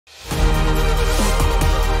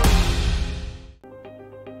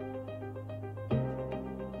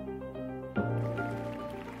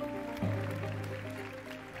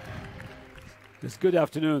It's good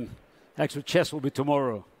afternoon. Actually, chess will be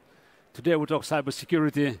tomorrow. Today we talk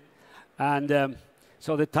cybersecurity. And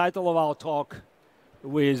so the title of our talk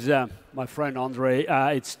with my friend Ondrej,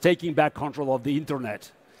 it's Taking Back Control of the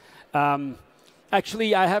Internet.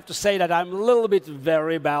 Actually, I have to say that I'm a little bit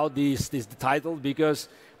wary about this title because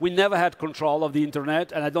we never had control of the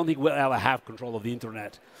Internet, and I don't think we'll ever have control of the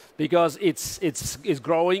Internet because it's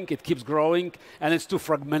growing, it keeps growing, and it's too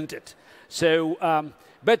fragmented. So,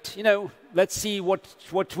 but let's see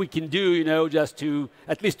what we can do, just to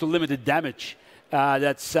at least to limit the damage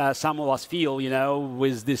that some of us feel,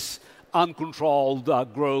 with this uncontrolled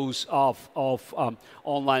growth of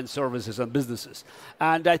online services and businesses.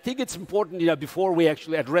 And I think it's important, before we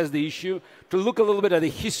actually address the issue, to look a little bit at the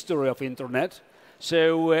history of Internet.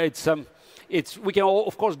 So we can,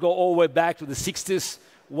 of course, go all the way back to the 60s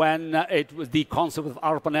when it was the concept of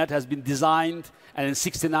ARPANET has been designed, and in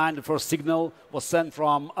 '69 the first signal was sent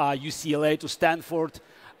from UCLA to Stanford.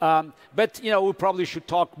 But we probably should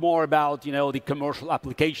talk more about the commercial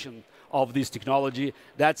application of this technology.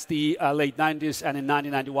 That's the late 90s, and in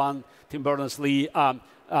 1991, Tim Berners-Lee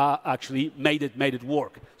actually made it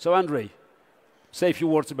work. So, Ondrej, say a few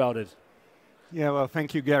words about it. Yeah, well,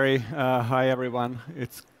 thank you, Gary. Hi, everyone.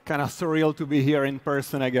 It's kind of surreal to be here in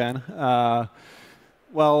person again.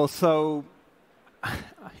 Well, so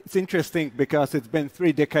it's interesting because it's been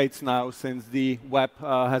 3 decades now since the web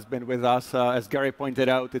has been with us. As Gary pointed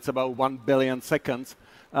out, it's about 1 billion seconds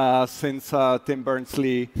since Tim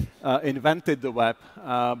Berners-Lee invented the web.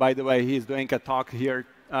 By the way, he's doing a talk here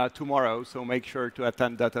tomorrow, so make sure to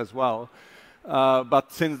attend that as well.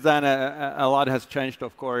 But since then, a lot has changed,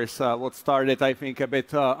 of course. What started, I think, a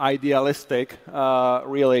bit idealistic,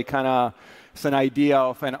 really kind of it's an idea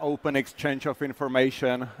of an open exchange of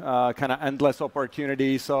information, kind of endless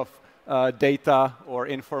opportunities of data or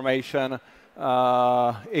information,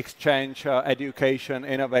 exchange, education,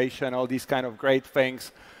 innovation, all these kind of great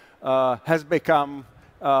things, has become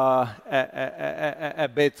a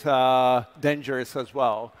bit dangerous as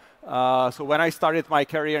well. So when I started my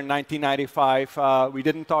career in 1995, we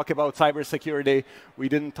didn't talk about cybersecurity. We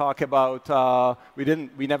didn't talk about,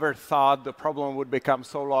 we never thought the problem would become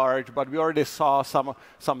so large, but we already saw some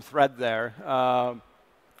threat there.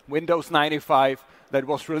 Windows 95, that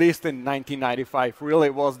was released in 1995,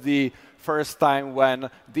 really was the first time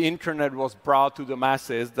when the internet was brought to the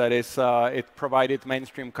masses. That is, it provided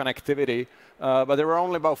mainstream connectivity. But there were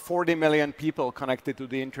only about 40 million people connected to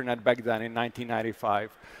the internet back then in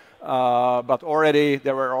 1995. But already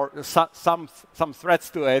there were some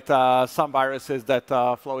threats to it, some viruses that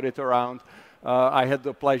floated around. I had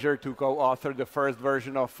the pleasure to co-author the first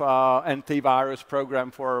version of antivirus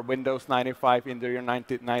program for Windows 95 in the year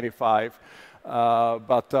 1995.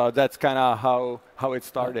 But that's kind of how it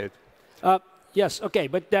started. Yes, okay.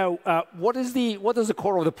 But now, what is the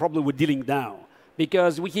core of the problem we're dealing now?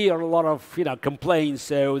 Because we hear a lot of complaints,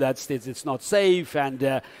 so that it's not safe,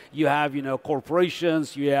 and you have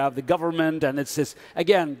corporations, you have the government, and it's just,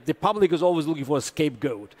 again, the public is always looking for a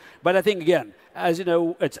scapegoat. But I think, again, as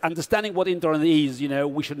it's understanding what internet is,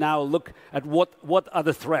 we should now look at what are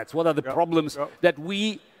the threats, what are the problems that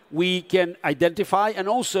we can identify, and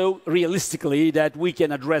also realistically that we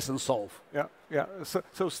can address and solve. Yeah.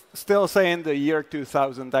 So still saying the year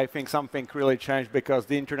 2000, I think something really changed because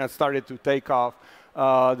the internet started to take off.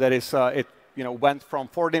 That is, it went from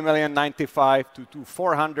 40 million in 95 to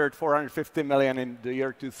 450 million in the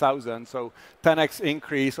year 2000. So 10x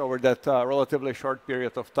increase over that relatively short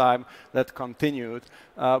period of time that continued.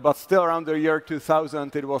 But still around the year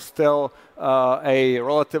 2000, it was still a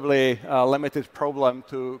relatively limited problem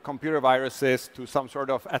to computer viruses, to some sort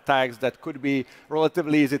of attacks that could be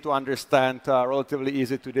relatively easy to understand, relatively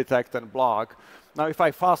easy to detect and block. Now, if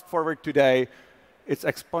I fast forward today, it's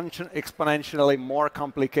exponentially more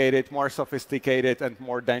complicated, more sophisticated, and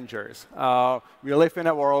more dangerous. We live in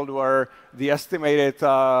a world where the estimated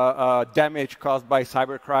damage caused by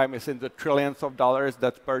cybercrime is in the trillions of dollars.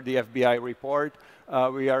 That's per the FBI report.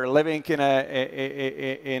 We are living in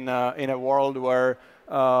a world where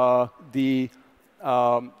the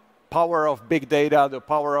power of big data, the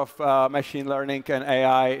power of machine learning and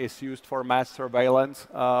AI is used for mass surveillance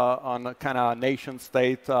on a kind of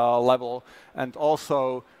nation-state level, and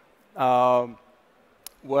also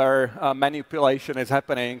where manipulation is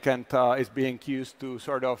happening and is being used to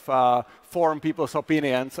sort of form people's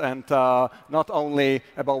opinions, and not only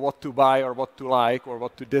about what to buy or what to like or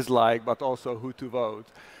what to dislike, but also who to vote.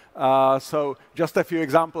 So just a few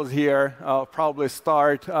examples here. I'll probably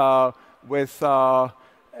start with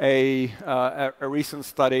a recent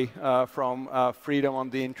study from Freedom on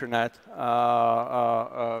the Internet. It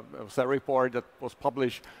was a report that was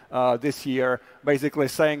published this year, basically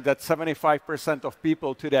saying that 75% of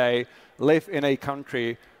people today live in a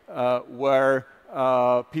country where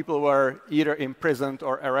people were either imprisoned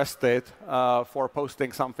or arrested for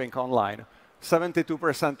posting something online.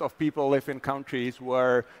 72% of people live in countries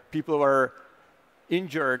where people were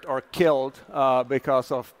injured or killed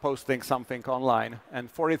because of posting something online.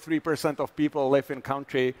 And 43% of people live in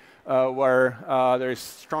country where there is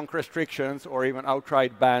strong restrictions or even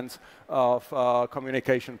outright bans of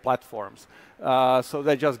communication platforms. So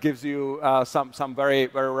that just gives you some very,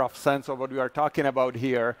 very rough sense of what we are talking about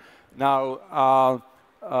here. Now,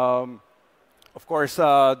 of course,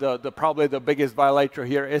 probably the biggest violator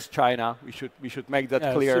here is China. We should make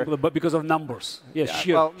that clear. Simple, but because of numbers, yes,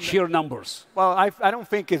 sheer numbers. Well, I don't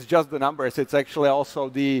think it's just the numbers. It's actually also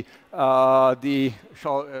the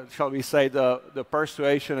shall we say the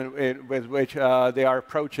persuasion with which they are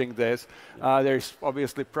approaching this. There's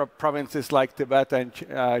obviously provinces like Tibet and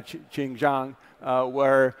Xinjiang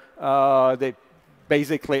where they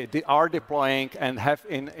basically they are deploying and have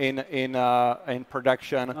in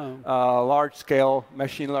production large-scale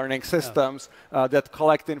machine learning systems that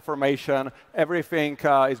collect information. Everything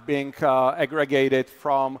is being aggregated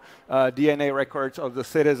from DNA records of the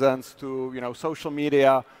citizens to social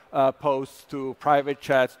media posts, to private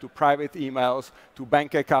chats, to private emails, to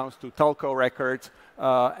bank accounts, to telco records,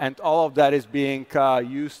 and all of that is being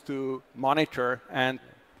used to monitor and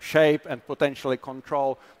shape and potentially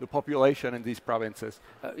control the population in these provinces.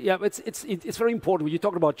 Yeah, it's very important. When you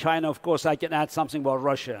talk about China, of course, I can add something about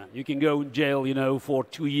Russia. You can go in jail, for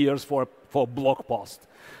 2 years for a blog post.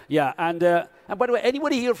 Yeah, and by the way,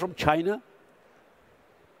 anybody here from China?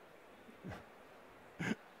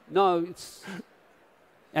 No, it's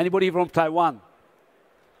anybody from Taiwan?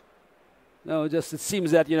 No, just it seems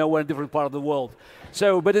that we're in a different part of the world.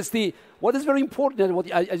 So, but what is very important, and what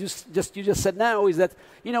you just said now, is that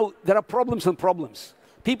there are problems and problems.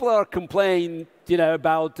 People are complaining,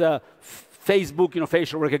 about Facebook,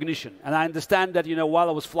 facial recognition, and I understand that while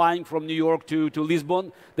I was flying from New York to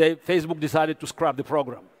Lisbon, Facebook decided to scrap the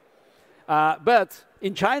program. But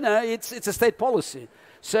in China, it's a state policy.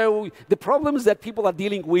 So the problems that people are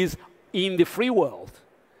dealing with in the free world,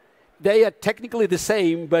 they are technically the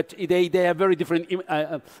same, but they have very different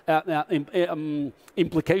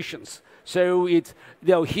implications. So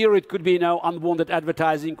here it could be unwanted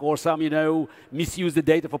advertising or some misuse the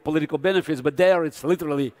data for political benefits. But there it's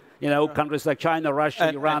literally countries like China, Russia,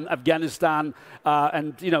 Iran, Afghanistan,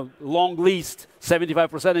 and long list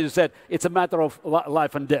 75%. As you said, it's a matter of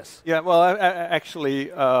life and death. Yeah, well,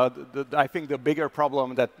 actually, I think the bigger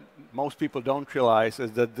problem that most people don't realize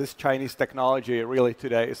is that this Chinese technology really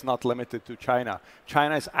today is not limited to China.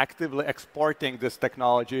 China is actively exporting this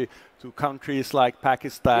technology to countries like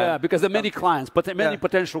Pakistan. Yeah, because there are many clients, but many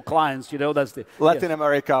potential clients, that's the... Latin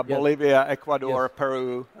America, Bolivia, Ecuador,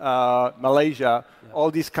 Peru, Malaysia, all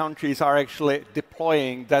these countries are actually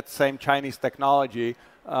deploying that same Chinese technology.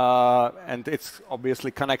 And it's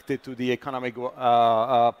obviously connected to the economic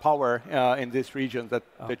power in this region that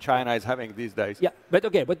China is having these days. Yeah,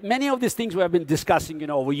 but many of these things we have been discussing,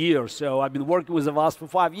 over years. So I've been working with Avast for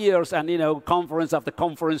 5 years, and conference after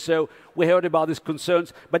conference. So we heard about these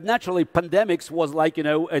concerns. But naturally, pandemics was like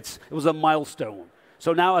it was a milestone.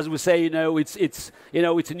 So now, as we say, it's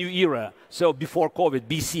a new era. So before COVID,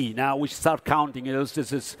 BC. Now we start counting.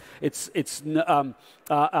 It's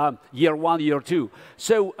year 1, year 2.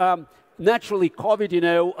 So naturally,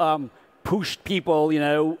 COVID, pushed people,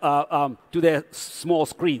 to their small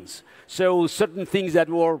screens. So certain things that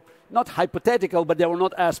were not hypothetical, but they were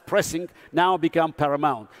not as pressing, now become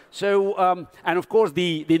paramount. So and of course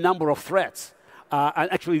the number of threats.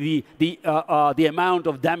 And actually, the amount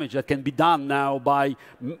of damage that can be done now by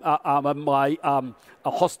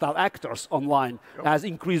hostile actors online has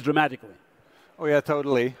increased dramatically. Oh yeah,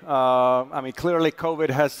 totally. I mean, clearly, COVID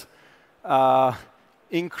has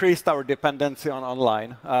increased our dependency on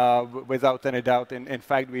online, without any doubt. In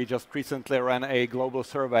fact, we just recently ran a global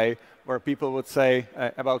survey where people would say,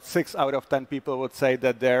 about 6 out of 10 people would say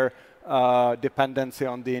that their dependency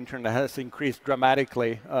on the internet has increased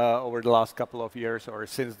dramatically over the last couple of years or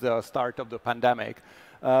since the start of the pandemic.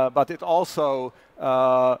 But it also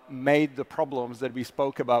made the problems that we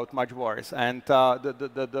spoke about much worse. And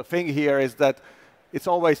the thing here is that it's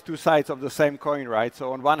always two sides of the same coin, right?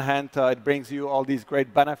 So on one hand, it brings you all these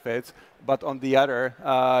great benefits, but on the other,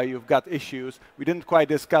 you've got issues. We didn't quite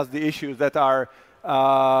discuss the issues that are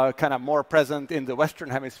kind of more present in the Western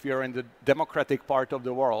Hemisphere, in the democratic part of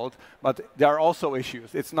the world. But there are also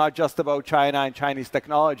issues. It's not just about China and Chinese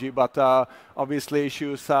technology, but obviously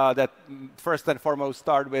issues that first and foremost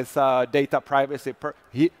start with data privacy,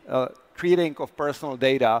 treating of personal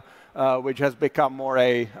data, which has become more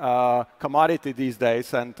a commodity these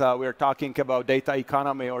days. And we're talking about data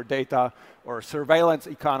economy or data or surveillance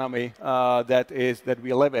economy that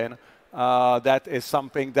we live in. That is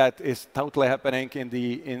something that is totally happening in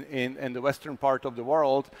the western part of the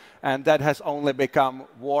world, and that has only become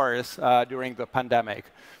worse during the pandemic.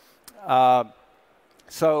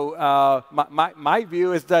 So my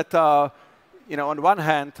view is that on one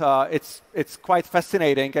hand, it's quite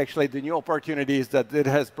fascinating, actually, the new opportunities that it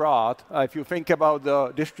has brought. If you think about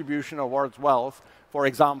the distribution of world's wealth, for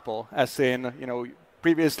example, as in,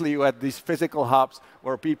 previously, you had these physical hubs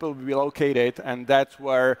where people would be located, and that's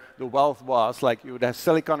where the wealth was. Like you would have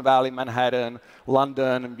Silicon Valley, Manhattan,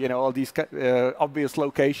 London, all these obvious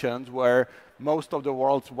locations where most of the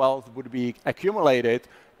world's wealth would be accumulated.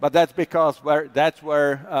 But that's because that's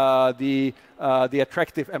where the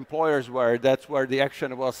attractive employers were. That's where the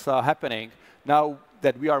action was happening. Now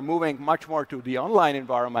that we are moving much more to the online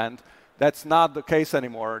environment, that's not the case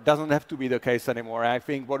anymore. It doesn't have to be the case anymore. I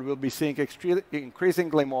think what we'll be seeing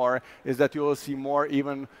increasingly more is that you will see more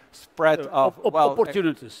even spread of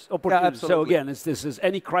opportunities. Yeah, so again, this is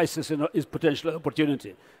any crisis is potential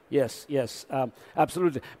opportunity. Yes,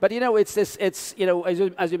 absolutely. But it's this. It's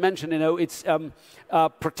as you mentioned, it's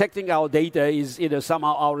protecting our data is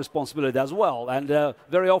somehow our responsibility as well. And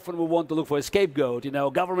very often we want to look for a scapegoat.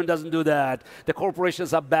 Government doesn't do that. The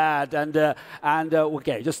corporations are bad, and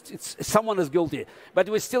okay, just someone is guilty. But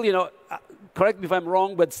we still, correct me if I'm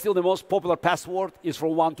wrong, but still the most popular password is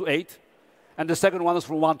from 1 to 8, and the second one is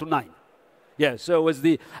from 1 to 9. Yeah, so it's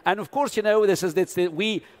and of course,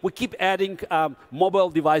 we keep adding mobile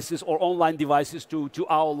devices or online devices to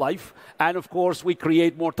our life, and of course, we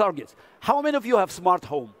create more targets. How many of you have smart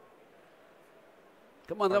home?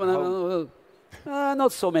 Come on.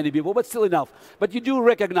 Not so many people, but still enough. But you do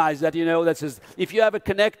recognize that, if you have a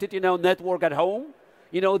connected, network at home,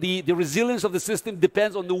 the resilience of the system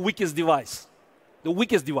depends on the weakest device. The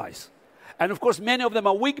weakest device. And of course, many of them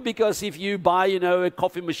are weak because if you buy, a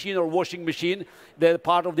coffee machine or washing machine, they're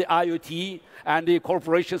part of the IoT, and the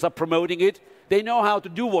corporations are promoting it. They know how to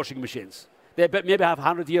do washing machines. They maybe have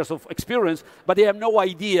 100 years of experience, but they have no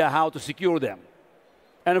idea how to secure them.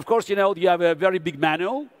 And of course, you have a very big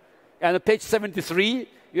manual, and on page 73,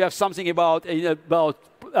 you have something about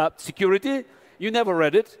security. You never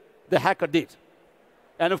read it. The hacker did.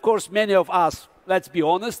 And of course, many of us, let's be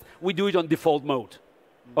honest, we do it on default mode.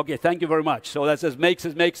 Okay, thank you very much. So that says makes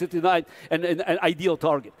it an ideal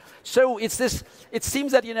target. So it's this. It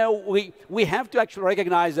seems that we have to actually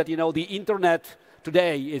recognize that the internet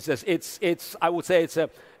today is I would say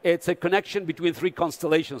it's a connection between three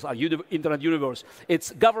constellations. Our internet universe.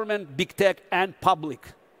 It's government, big tech, and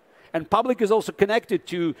public. And public is also connected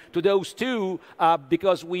to those two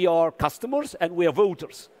because we are customers and we are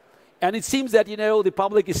voters. And it seems that the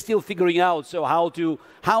public is still figuring out how to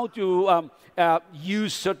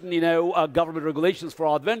use certain government regulations for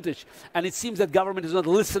our advantage. And it seems that government is not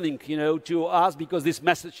listening to us because this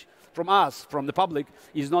message from us, from the public,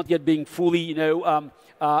 is not yet being fully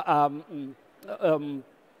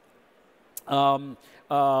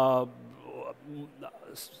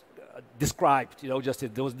described,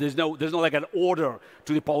 there's no like an order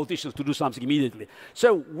to the politicians to do something immediately.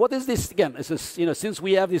 So what is this again? It's this, since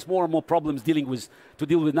we have these more and more problems to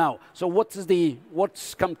deal with now. So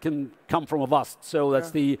can come from Avast? So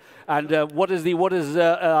that's what is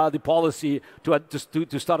the policy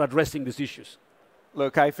to start addressing these issues?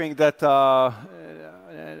 Look, I think that the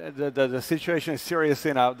situation is serious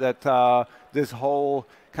enough that this whole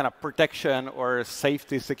kind of protection or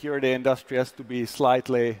safety security industry has to be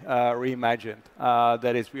slightly reimagined.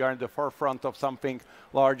 That is, we are in the forefront of something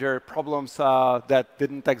larger, problems that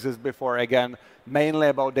didn't exist before, again, mainly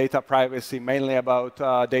about data privacy, mainly about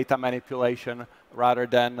data manipulation, rather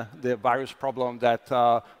than the virus problem that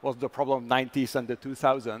was the problem of the 90s and the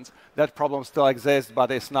 2000s. That problem still exists, but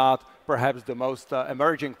it's not perhaps the most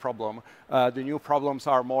emerging problem. The new problems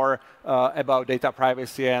are more about data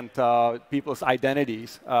privacy and people's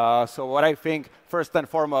identities. So what I think, first and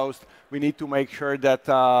foremost, we need to make sure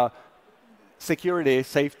that security,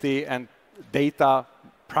 safety, and data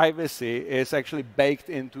privacy is actually baked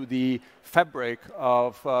into the fabric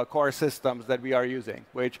of core systems that we are using,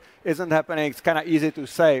 which isn't happening. It's kind of easy to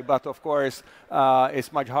say, but of course,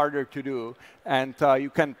 it's much harder to do. And you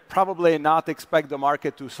can probably not expect the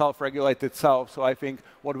market to self-regulate itself. So I think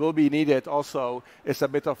what will be needed also is a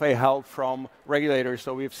bit of a help from regulators.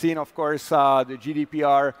 So we've seen, of course, the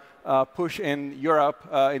GDPR push in Europe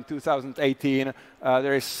in 2018.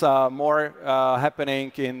 There is more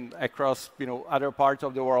happening across other parts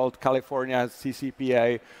of the world. California has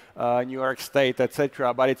CCPA, New York State,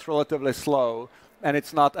 etc. But it's relatively slow, and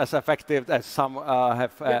it's not as effective as some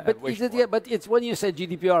have wished for. But it's when you say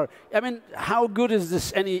GDPR, I mean, how good is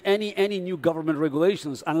this any new government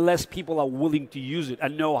regulations unless people are willing to use it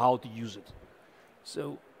and know how to use it?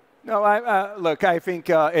 So. No, look, I think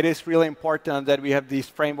it is really important that we have these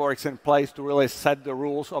frameworks in place to really set the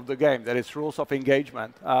rules of the game, that is rules of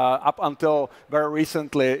engagement. Up until very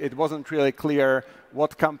recently, it wasn't really clear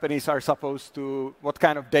what companies are supposed to, what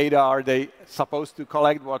kind of data are they supposed to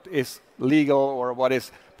collect, what is legal or what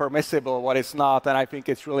is permissible, what is not. And I think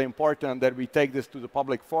it's really important that we take this to the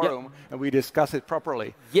public forum and we discuss it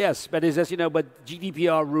properly. Yes, but it's just, but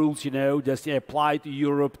GDPR rules, just apply to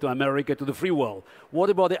Europe, to America, to the free world. What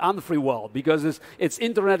about the unfree world? Because it's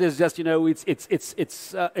internet is just,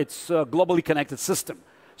 it's a globally connected system.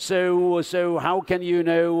 So how can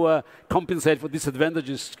you compensate for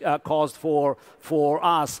disadvantages caused for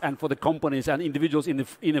us and for the companies and individuals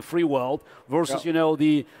in a free world versus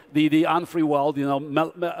the unfree world,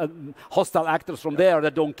 hostile actors from there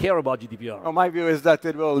that don't care about GDPR? Well, my view is that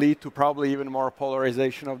it will lead to probably even more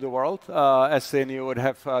polarization of the world, as in you would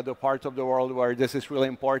have the part of the world where this is really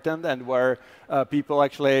important and where people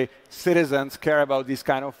actually, citizens care about these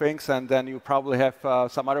kind of things, and then you probably have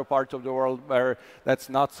some other parts of the world where that's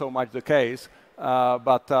not so much the case.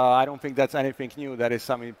 But I don't think that's anything new. That is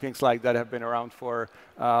some things like that have been around for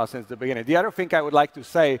since the beginning. The other thing I would like to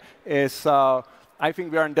say is I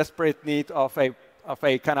think we are in desperate need of a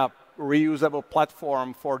kind of reusable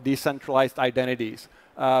platform for decentralized identities.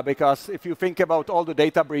 Because if you think about all the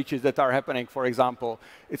data breaches that are happening, for example,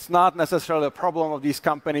 it's not necessarily a problem of these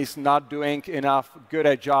companies not doing enough good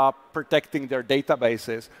a job protecting their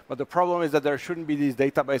databases, but the problem is that there shouldn't be these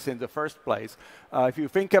databases in the first place. If you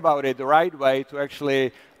think about it, the right way to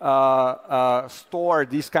actually store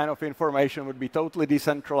this kind of information would be totally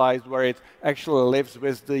decentralized, where it actually lives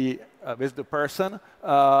with the person,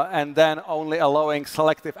 and then only allowing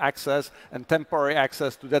selective access and temporary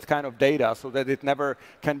access to that kind of data so that it never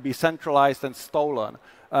can be centralized and stolen.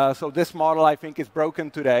 So this model, I think, is broken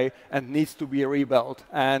today and needs to be rebuilt.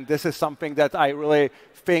 And this is something that I really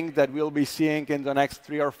think that we'll be seeing in the next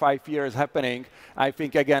 3 or 5 years happening. I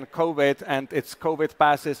think, again, COVID and its COVID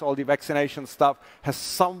passes, all the vaccination stuff, has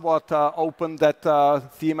somewhat opened that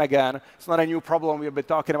theme again. It's not a new problem. We've been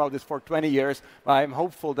talking about this for 20 years. But I'm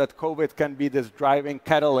hopeful that COVID can be this driving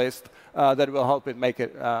catalyst that will help it make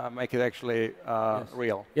it actually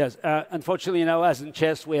real. Yes. Unfortunately, as in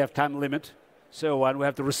chess, we have time limit. So, and we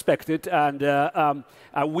have to respect it. And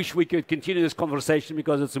I wish we could continue this conversation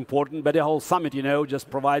because it's important. But the whole summit, just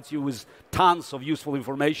provides you with tons of useful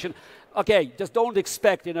information. Okay, just don't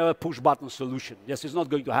expect, a push-button solution. Yes, it's not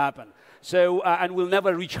going to happen. So, and we'll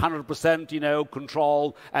never reach 100%,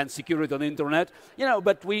 control and security on the internet,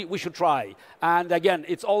 but we should try. And again,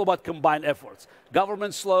 it's all about combined efforts.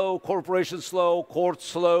 Government slow, corporations slow, courts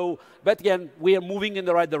slow. But again, we are moving in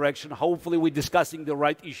the right direction. Hopefully, we're discussing the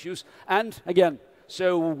right issues. And again,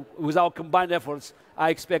 so with our combined efforts, I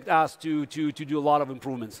expect us to do a lot of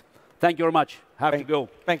improvements. Thank you very much. Have to go.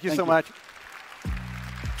 Thank you so much.